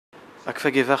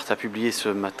Agfa-Gevaert a publié ce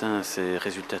matin ses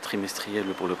résultats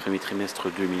trimestriels pour le premier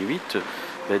trimestre 2008,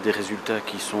 des résultats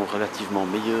qui sont relativement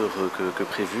meilleurs que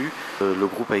prévu. Le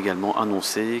groupe a également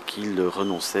annoncé qu'il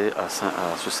renonçait à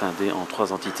se scinder en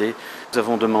 3 entités. Nous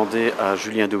avons demandé à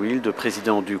Julien De Wilde,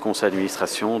 président du conseil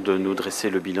d'administration, de nous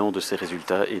dresser le bilan de ces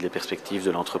résultats et les perspectives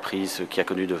de l'entreprise qui a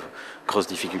connu de grosses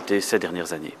difficultés ces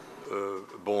dernières années.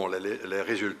 Les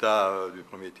résultats du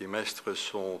premier trimestre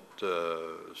sont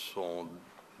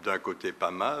d'un côté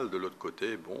pas mal, de l'autre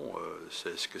côté,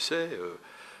 c'est ce que c'est.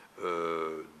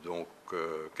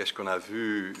 Qu'est-ce qu'on a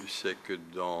vu? C'est que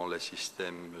dans les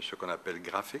systèmes, ce qu'on appelle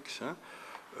graphics,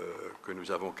 que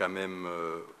nous avons quand même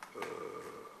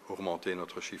augmenté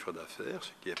notre chiffre d'affaires, ce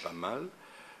qui est pas mal.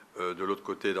 De l'autre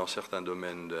côté, dans certains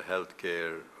domaines de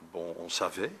healthcare, on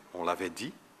savait, on l'avait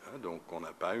dit, donc on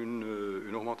n'a pas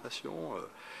une augmentation.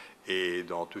 Et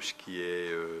dans tout ce qui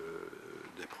est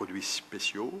des produits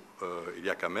spéciaux, il y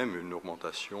a quand même une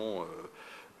augmentation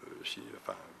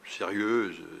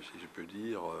sérieuse, si je peux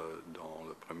dire, dans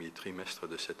le premier trimestre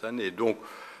de cette année. Donc,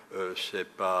 c'est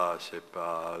pas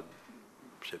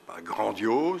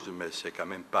grandiose, mais c'est quand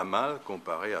même pas mal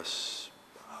comparé à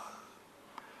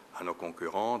nos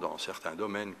concurrents dans certains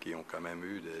domaines qui ont quand même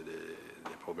eu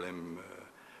des problèmes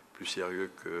plus sérieux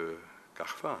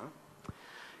qu'Agfa.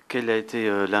 Quel a été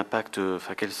l'impact,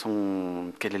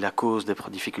 quelle est la cause des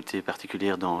difficultés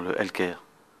particulières dans le healthcare?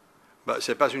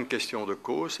 Ce n'est pas une question de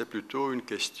cause, c'est plutôt une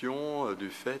question du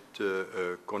fait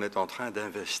qu'on est en train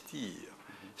d'investir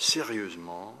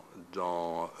sérieusement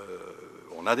dans...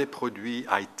 on a des produits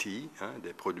IT,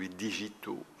 des produits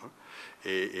digitaux,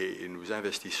 et nous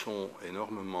investissons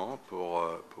énormément pour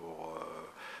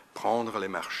prendre les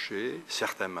marchés,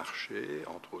 certains marchés,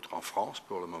 entre autres en France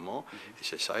pour le moment, et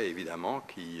c'est ça évidemment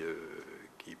qui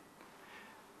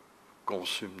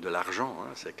consomme de l'argent,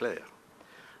 c'est clair.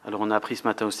 Alors on a appris ce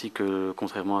matin aussi que,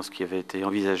 contrairement à ce qui avait été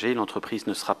envisagé, l'entreprise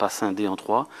ne sera pas scindée en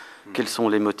 3. Quels sont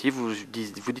les motifs? Vous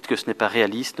dites que ce n'est pas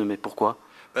réaliste, mais pourquoi?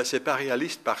 Ce n'est pas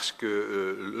réaliste parce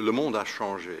que le monde a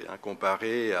changé,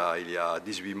 comparé à il y a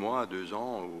 18 mois, 2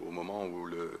 ans, au moment où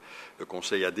le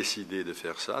Conseil a décidé de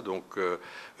faire ça. Donc,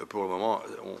 pour le moment,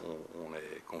 on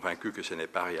est convaincu que ce n'est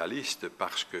pas réaliste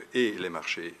parce que les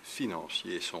marchés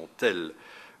financiers sont tels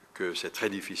que c'est très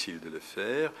difficile de le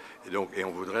faire. Et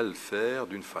on voudrait le faire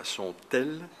d'une façon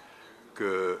telle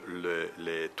que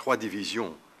les 3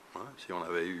 divisions, si on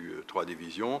avait eu 3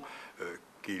 divisions,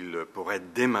 qu'ils pourraient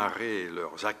démarrer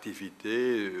leurs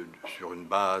activités sur une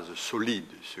base solide,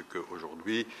 ce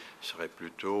qu'aujourd'hui serait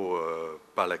plutôt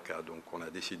pas le cas. Donc on a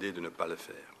décidé de ne pas le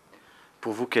faire.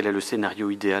 Pour vous, quel est le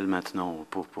scénario idéal maintenant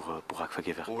pour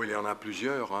Agfa-Gevaert? Il y en a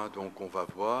plusieurs, donc on va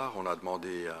voir. On a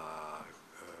demandé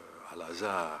à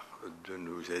Lazare de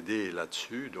nous aider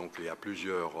là-dessus, donc il y a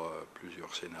plusieurs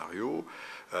scénarios.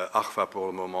 Agfa pour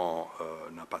le moment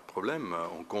n'a pas de problème,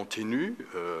 on continue,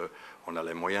 on a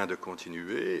les moyens de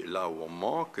continuer. Là où on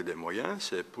manque des moyens,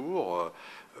 c'est pour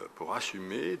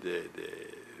assumer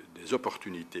des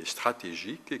opportunités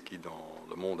stratégiques qui, dans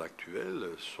le monde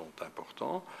actuel, sont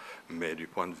importantes, mais du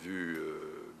point de vue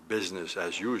business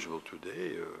as usual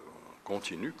today,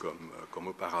 continue comme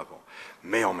auparavant.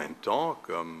 Mais en même temps,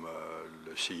 comme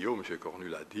le CEO, M. Cornu,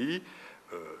 l'a dit,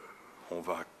 on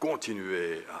va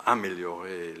continuer à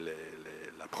améliorer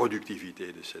la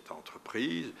productivité de cette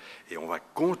entreprise et on va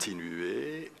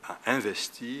continuer à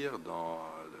investir dans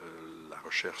la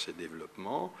recherche et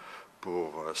développement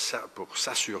pour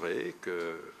s'assurer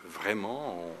que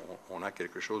vraiment on a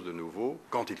quelque chose de nouveau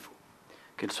quand il faut.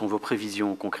 Quelles sont vos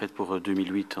prévisions concrètes pour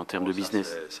 2008 en termes de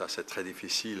business? Ça, c'est très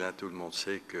difficile. Tout le monde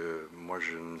sait que moi,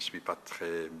 je ne suis pas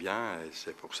très bien et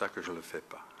c'est pour ça que je ne le fais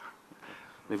pas.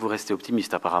 Mais vous restez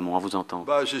optimiste apparemment, à vous entendre.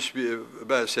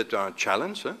 C'est un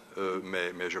challenge,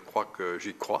 mais je crois que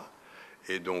j'y crois.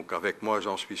 Et donc, avec moi,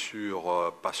 j'en suis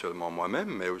sûr, pas seulement moi-même,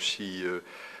 mais aussi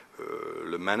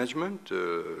le management,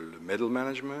 le middle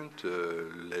management,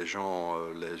 les gens,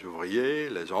 les ouvriers,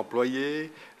 les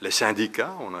employés, les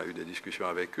syndicats, on a eu des discussions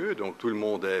avec eux, donc tout le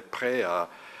monde est prêt à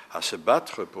se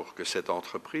battre pour que cette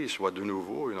entreprise soit de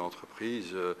nouveau une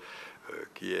entreprise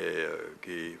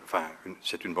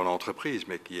c'est une bonne entreprise,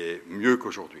 mais qui est mieux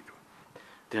qu'aujourd'hui.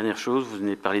 Dernière chose, vous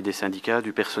venez de parler des syndicats,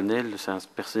 du personnel. C'est un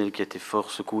personnel qui a été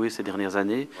fort secoué ces dernières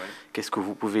années. Ouais. Qu'est-ce que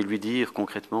vous pouvez lui dire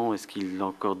concrètement? Est-ce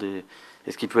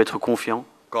qu'il peut être confiant?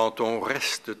 Quand on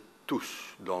reste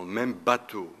tous dans le même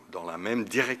bateau, dans la même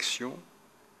direction,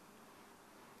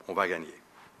 on va gagner.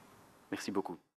 Merci beaucoup.